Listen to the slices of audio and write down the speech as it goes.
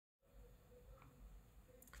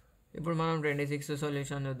ఇప్పుడు మనం 26th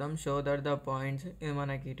solution చూద్దాం. షో దట్ ద పాయింట్స్, ఇది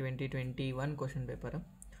మనకి 2021 క్వశ్చన్ పేపర్.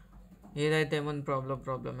 ఏదైతే ఏమన్నా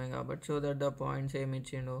ప్రాబ్లమే కాబట్టి షో దట్ ద పాయింట్స్ ఏమి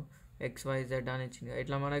ఇచ్చిండు, XYZ అని ఇచ్చిండు.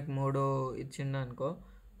 ఇట్లా మనకి 3 ఇచ్చిండు అనుకో,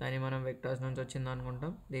 దాన్ని మనం వెక్టర్స్ నుంచి వచ్చింది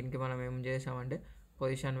అనుకుంటాం. దీనికి మనం ఏం చేసామంటే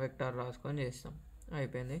పొజిషన్ వెక్టర్ రాసుకొని చేస్తాం,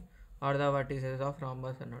 అయిపోయింది. Are the vertices of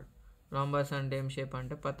rhombus అన్నాడు. రాంబస్ అంటే ఏం షేప్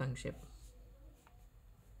అంటే పతంగ్ షేప్.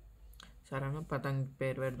 సరేనా, పతంగ్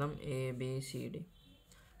పేరు పెడదాం ABCD.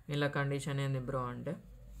 ఇలా కండిషన్ ఏంది బ్రో అంటే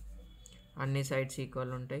అన్ని సైడ్స్ ఈక్వల్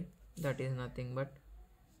ఉంటాయి. That is nothing but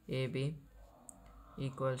AB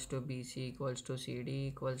equals to BC equals to CD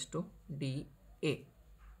equals to DA.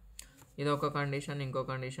 ఇది ఒక కండిషన్. ఇంకో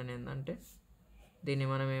కండిషన్ ఏంటంటే దీన్ని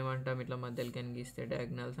మనం ఏమంటాం, ఇట్లా మధ్యలోకి గీస్తే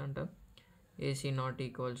డయాగ్నల్స్ అంటాం. AC not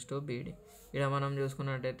equals to BD. ఇక్కడ మనం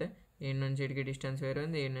చూసుకున్నట్టయితే ఈ నుంచి ఇడికి డిస్టెన్స్ వేరే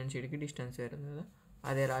ఉంది, ఈ నుంచి ఇడికి డిస్టెన్స్ వేరే ఉంది కదా,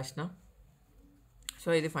 అదే రాసిన. సో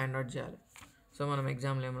ఇది ఫైండ్ అవుట్ చేయాలి. సో మనం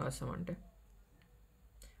ఎగ్జామ్లో ఏం రాస్తామంటే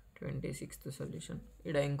 26th సొల్యూషన్.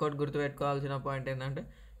 ఇక్కడ ఇంకోటి గుర్తుపెట్టుకోవాల్సిన పాయింట్ ఏంటంటే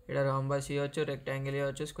ఇక్కడ రాంబస్ ఇవ్వచ్చు, రెక్టాంగిల్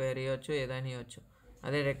ఇవ్వచ్చు, స్క్వేర్ ఇవ్వచ్చు, ఏదైనా ఇవ్వచ్చు.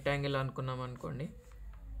 అదే రెక్టాంగిల్ అనుకున్నాం అనుకోండి,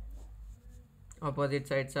 opposite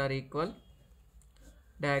sides are equal,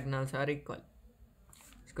 diagonals are equal.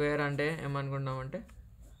 Square అంటే ఏమనుకుంటామంటే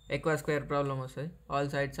ఎక్కువ స్క్వేర్ ప్రాబ్లం వస్తుంది. All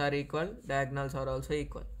sides are equal, diagonals are also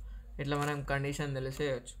equal. ఇట్లా మనం condition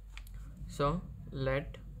తెలిసేయచ్చు. So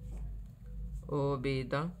let O be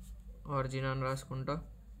the origin అని రాసుకుంటా.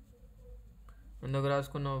 ఎందుకు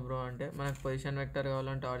రాసుకున్నావు బ్రో అంటే మనకు పొజిషన్ వెక్టర్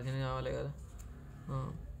కావాలంటే ఆరిజిన్ కావాలి కదా.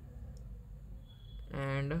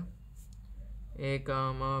 And A,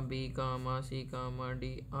 B, C,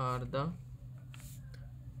 D are the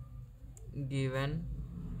given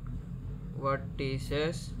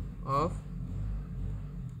vertices of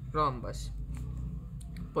rhombus.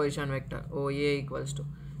 Position vector OA equals to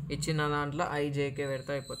ఇచ్చిన దాంట్లో IJK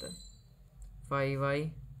పెడితే అయిపోతుంది. 5i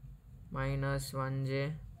minus 1j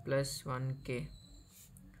plus 1k.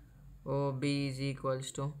 OB is equals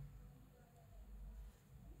to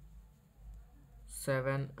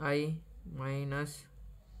 7i minus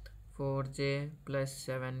 4j plus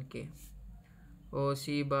 7k. OC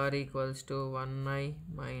bar equals to 1i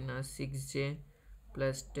minus 6j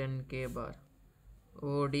plus 10k bar.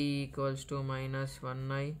 OD equals to minus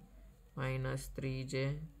 1i minus 3j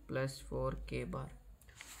plus 4k bar.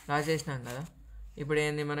 రాసేసినాం కదా. ఇప్పుడు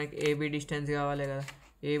ఏంది, మనకి AB distance కావాలి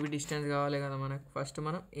కదా. మనకు first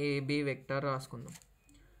మనం AB vector రాసుకుందాం.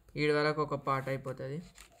 వీడి వరకు ఒక పార్ట్ అయిపోతుంది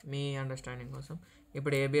మీ అండర్స్టాండింగ్ కోసం.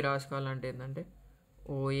 ఇప్పుడు AB రాసుకోవాలంటే ఏంటంటే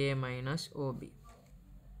OA మైనస్ OB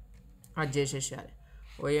అది చేసేసేయాలి.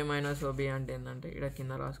 OA మైనస్ OB అంటే ఏంటంటే ఇక్కడ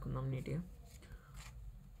కింద రాసుకుందాం నీట్గా.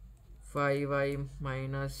 5i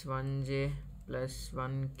minus 1j plus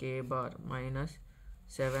 1k bar minus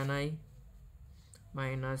 7i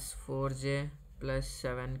minus 4j plus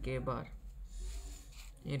 7k bar.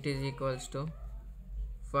 It is equals to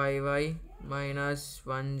 5i minus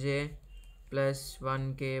 1j plus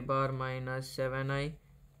 1k bar minus 7i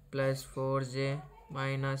plus 4j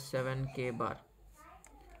minus 7k bar.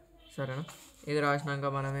 సరేనా, ఇది రాసినాక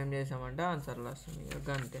మనం ఏం చేసామంటే ఆన్సర్ రాస్తాం. ఇక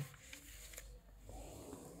అంతే.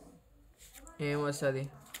 ఏమొస్తుంది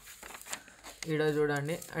ఇక్కడ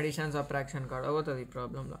చూడండి, అడిషన్ సబ్ట్రాక్షన్ కాడ అవుతుంది ఈ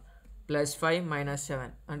ప్రాబ్లంలో. +5 -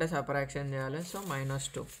 7 అంటే సబ్ట్రాక్షన్ చేయాలి. సో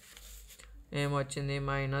 -2 ఏమొచ్చింది,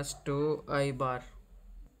 -2i బార్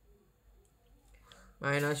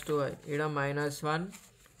 -2i. ఇక్కడ -1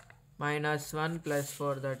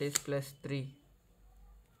 +4 దట్ ఈస్ +3.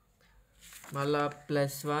 మళ్ళా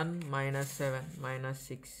 +1 -7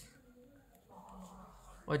 -6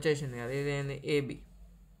 వచ్చేసింది కదా. ఇది ఏంది,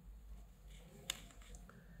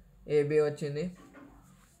 AB వచ్చింది.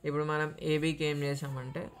 ఇప్పుడు మనం ఏబీకి ఏం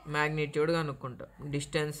చేసామంటే మ్యాగ్నిట్యూడ్ కనుక్కుంటాం.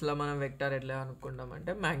 డిస్టెన్స్లో మనం వెక్టర్ ఎట్లా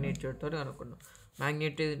కనుక్కుంటామంటే మ్యాగ్నిట్యూడ్తో కనుక్కుంటాం.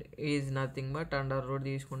 Magnitude is nothing but under root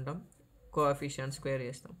తీసుకుంటాం, కోఎఫిషియంట్ స్క్వేర్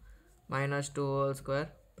చేస్తాం. -2 whole square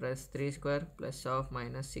plus 3 square plus of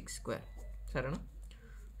 -6 square. సరేనా,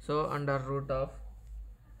 so under root of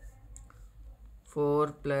 4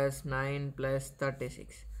 + 9 +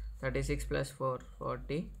 36 36 + 4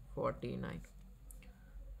 40 49.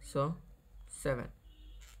 So 7.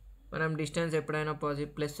 మనం డిస్టెన్స్ ఎప్పుడైనా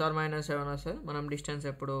 +or-7 వస్తుంది. మనం డిస్టెన్స్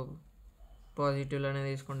ఎప్పుడు పాజిటివ్లోనే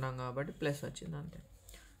తీసుకుంటాం కాబట్టి ప్లస్ వచ్చింది అంతే.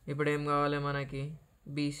 ఇప్పుడు ఏం కావాలి మనకి,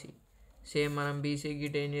 BC. సేమ్ మనం BC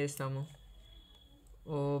గిట్ ఏం చేస్తాము,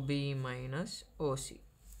 OB మైనస్ OC.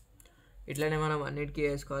 ఇట్లనే మనం అన్నిటికీ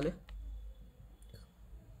వేసుకోవాలి.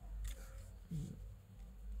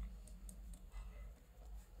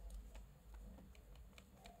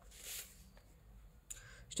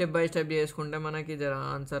 స్టెప్ బై స్టెప్ చేసుకుంటే మనకి జర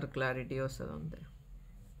ఆన్సర్ క్లారిటీ వస్తుంది అంతే.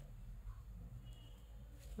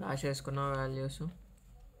 రాసేసుకున్న values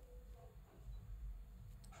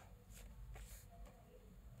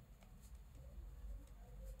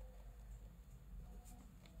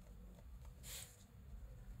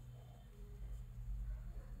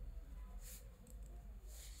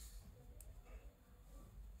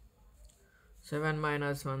 7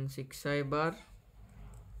 minus 1 6i bar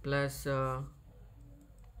plus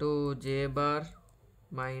 2j bar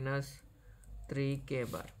minus 3k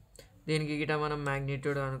bar. దీనికి గిట మనం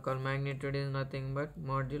మ్యాగ్నిట్యూడ్ అనుకోవాలి. Magnitude is nothing but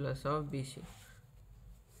modulus of BC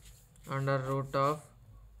under root of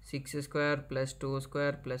 6 square plus 2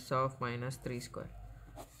 square plus of minus 3 square.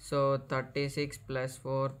 So 36 plus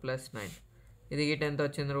 4 plus 9. ఇది గిట ఎంత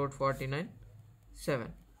వచ్చింది? Route 49 7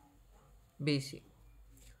 BC.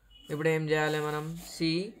 ఇప్పుడు ఏం చేయాలి మనం?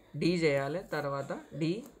 సిడి చేయాలి, తర్వాత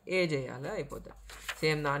డిఏ చేయాలి, అయిపోతుంది.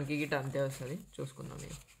 సేమ్ దానికి గిట అంతే వస్తుంది, చూసుకుందాం.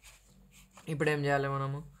 ఇప్పుడు ఏం చేయాలి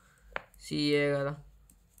మనము? సిఏ కదా,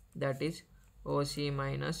 that is OC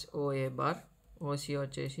minus OA bar. OC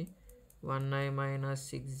వచ్చేసి 1i minus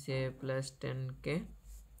 6j plus 10k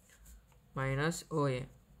minus OA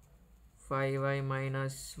 5i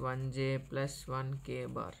minus 1j plus 1k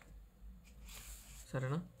bar.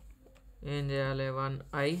 సరేనా? ఏం చేయాలి?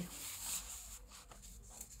 1i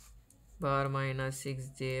bar minus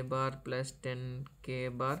 6j bar plus 10k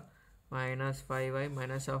bar minus 5i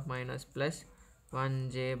minus of minus plus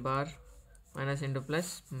 1j bar minus into plus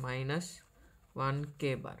minus 1k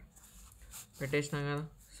bar పెట్టేసినాం కదా.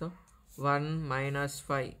 So 1 minus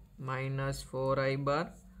 5 minus 4i bar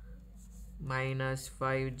minus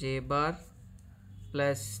 5j bar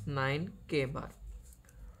plus 9k bar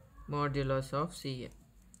modulus of CA.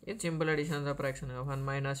 It's simple addition subtraction. 1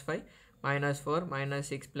 minus 5 minus 4 minus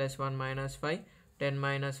 6 plus 1 minus 5 10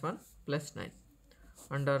 minus 1 plus 9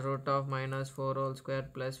 under root of minus 4 whole square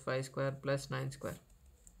plus 5 square plus 9 square.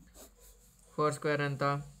 4 square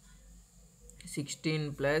anta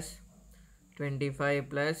 16 plus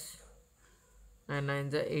 25 plus 9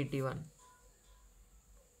 9 81.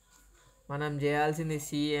 మనం చేయాల్సింది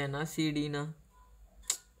సిఏనా సిడీనా?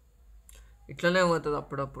 ఇట్లనే పోతుంది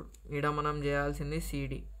అప్పుడప్పుడు. ఇక్కడ మనం చేయాల్సింది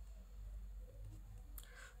CD.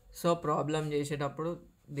 So problem చేసేటప్పుడు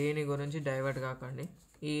దేని గురించి డైవర్ట్ కాకండి.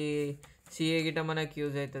 ఈ సిఏ గిట మనకి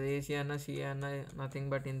యూజ్ అవుతుంది. ఏసీ అన్న సిఏ అన్న నథింగ్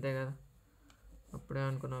బట్ ఇంతే కదా. అప్పుడే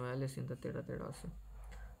అనుకున్న వాల్యూస్ ఇంత తేడా వస్తుంది.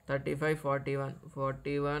 35 41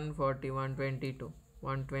 41 41 22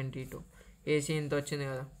 122. ఏసీ ఇంత వచ్చింది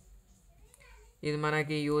కదా. ఇది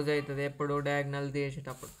మనకి యూజ్ అవుతుంది ఎప్పుడు? డయాగ్నల్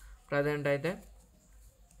తీసేటప్పుడు. ప్రజెంట్ అయితే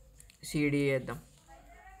సిడి వేద్దాం.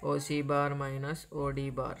 ఓసి బార్ మైనస్ ఓడి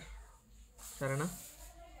బార్. సరేనా?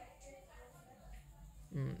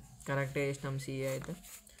 కరెక్ట్ వేసినాం సిఏ అయితే.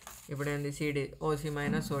 ఇప్పుడు ఏంది? సిడి ఓసి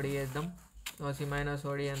మైనస్ ఓడి వేద్దాం. ఓసి మైనస్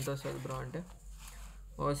ఓడి ఎంత వస్తుంది బ్రో అంటే,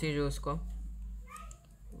 ఓసి చూసుకో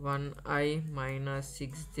 1i minus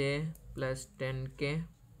 6j plus 10k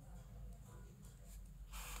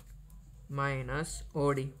minus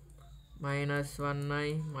OD minus 1i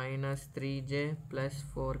minus 3j plus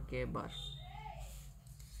 4k bar.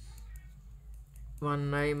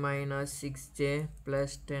 1i minus 6j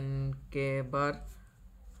plus 10k bar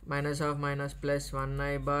minus of minus plus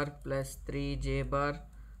 1i bar plus 3j bar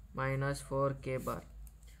minus 4k bar.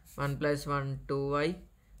 1 plus 1 2i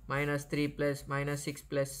minus 3 plus minus 6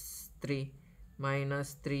 plus 3 minus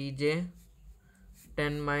 3j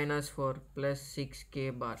 10 minus 4 plus 6k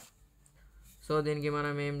bar. So దీనికి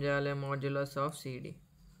మనం ఏం చేయాలి? Modulus of CD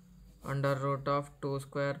under root of 2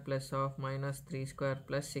 square plus of minus 3 square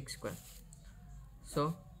plus 6 square. So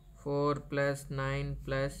 4 plus 9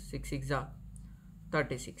 plus 6 6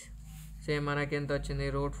 36. Same మనకి ఎంత వచ్చింది?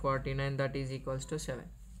 Route 49. That is equals to 7.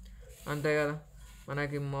 అంతే కదా.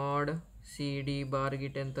 మనకి మోడ్ సిడి బార్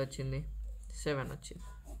గిట్ ఎంత వచ్చింది? 7 వచ్చింది.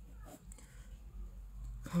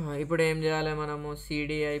 ఇప్పుడు ఏం చేయాలి మనము?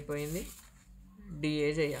 సిడి అయిపోయింది, డిఏ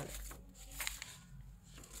చేయాలి.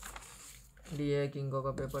 డిఏకి ఇంకొక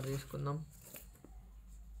పేపర్ తీసుకుందాం,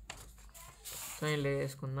 సైన్లో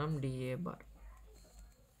వేసుకుందాం. డిఏ బార్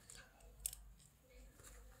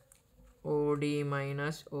ఓడి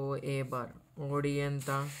మైనస్ ఓఏ బార్. ఓడి ఎంత?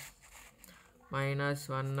 Minus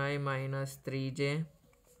 1i minus 3j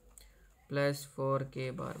plus 4k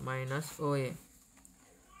bar minus OA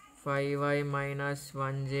 5i minus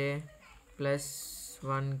 1j plus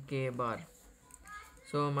 1k bar.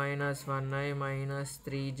 So minus 1i minus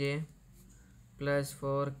 3j plus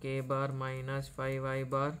 4k bar minus 5i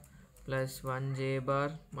bar plus 1j bar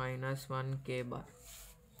minus 1k bar.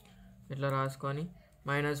 ఇట్లా రాసుకొని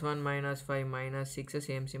 -1 -5 -6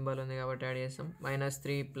 same symbol ఉంది కాబట్టి add చేస్తాం.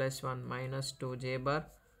 -3 + 1 -2j bar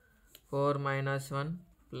 4 -1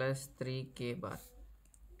 plus 3k bar.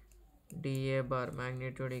 dA bar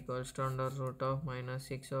magnitude equals to under root of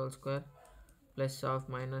 -6 whole square plus of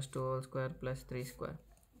 -2 whole square plus 3 square.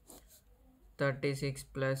 36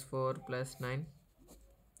 plus 4 plus 9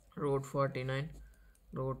 root 49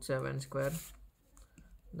 root 7 square.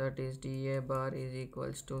 That is dA bar is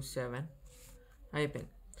equals to 7.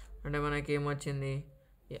 అయిపోయింది. అంటే మనకి ఏమొచ్చింది,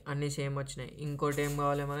 అన్నీ same వచ్చినాయి. ఇంకోటి ఏం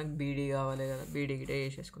కావాలి మనకి, బీడీ కావాలి కదా, బీడీ గిటే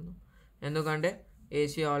చేసేసుకుందాం. ఎందుకంటే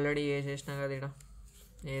ఏసీ ఆల్రెడీ వేసేసినా కదా ఇక్కడ.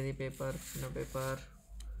 ఏది పేపర్, చిన్న పేపర్,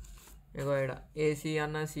 ఇగో ఇక్కడ ఏసీ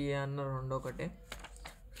అన్న సిఏ అన్న రెండు ఒకటే.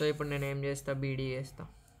 సో ఇప్పుడు నేను ఏం చేస్తా, బీడీ చేస్తా.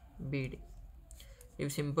 బీడీ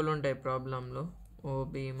ఇవి సింపుల్ ఉంటాయి ప్రాబ్లంలో,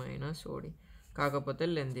 ఓబీ మైనస్ ఓడి, కాకపోతే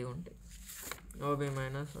లెంతీ ఉంటాయి. ఓబీ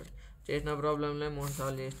మైనస్ ఓడి చేసిన ప్రాబ్లంలో 3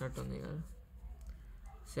 సార్లు చేసినట్టుంది కదా.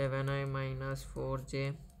 7i minus 4j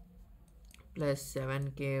plus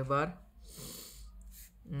 7k bar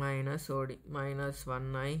minus OD minus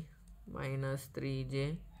 1i minus 3j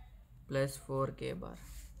plus 4k bar.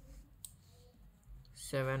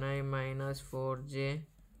 7i minus 4j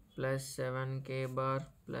plus 7k bar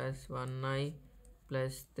plus 1i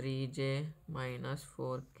plus 3j minus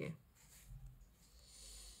 4k.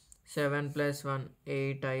 7 plus 1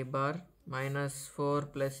 8i bar minus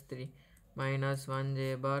 4 plus 3 minus 1j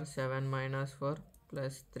bar, 7 minus 4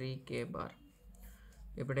 plus 3k bar.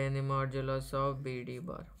 ఇప్పుడు ఏంది, modulus of BD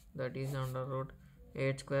bar, that is under root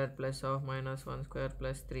 8 square plus of minus 1 square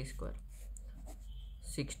plus 3 square.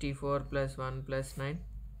 64 plus 1 plus 9,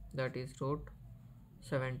 that is route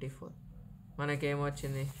 74.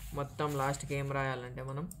 మనకేమొచ్చింది, మొత్తం లాస్ట్కి ఏం రాయాలంటే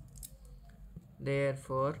మనం,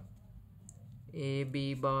 therefore AB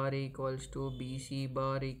bar equals to BC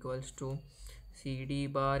bar equals to CD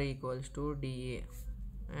bar equals to DA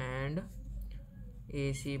and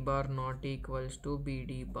AC bar not equals to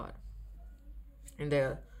BD bar. And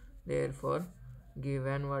therefore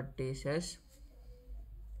given vertices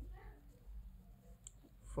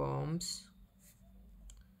forms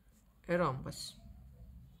a rhombus.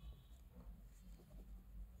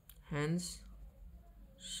 Hence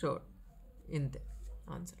short. ఇంతే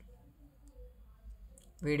answer.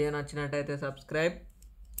 Video నచ్చినట్టయితే subscribe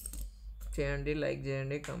చేయండి, like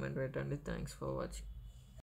చేయండి, comment పెట్టండి. Thanks for watching.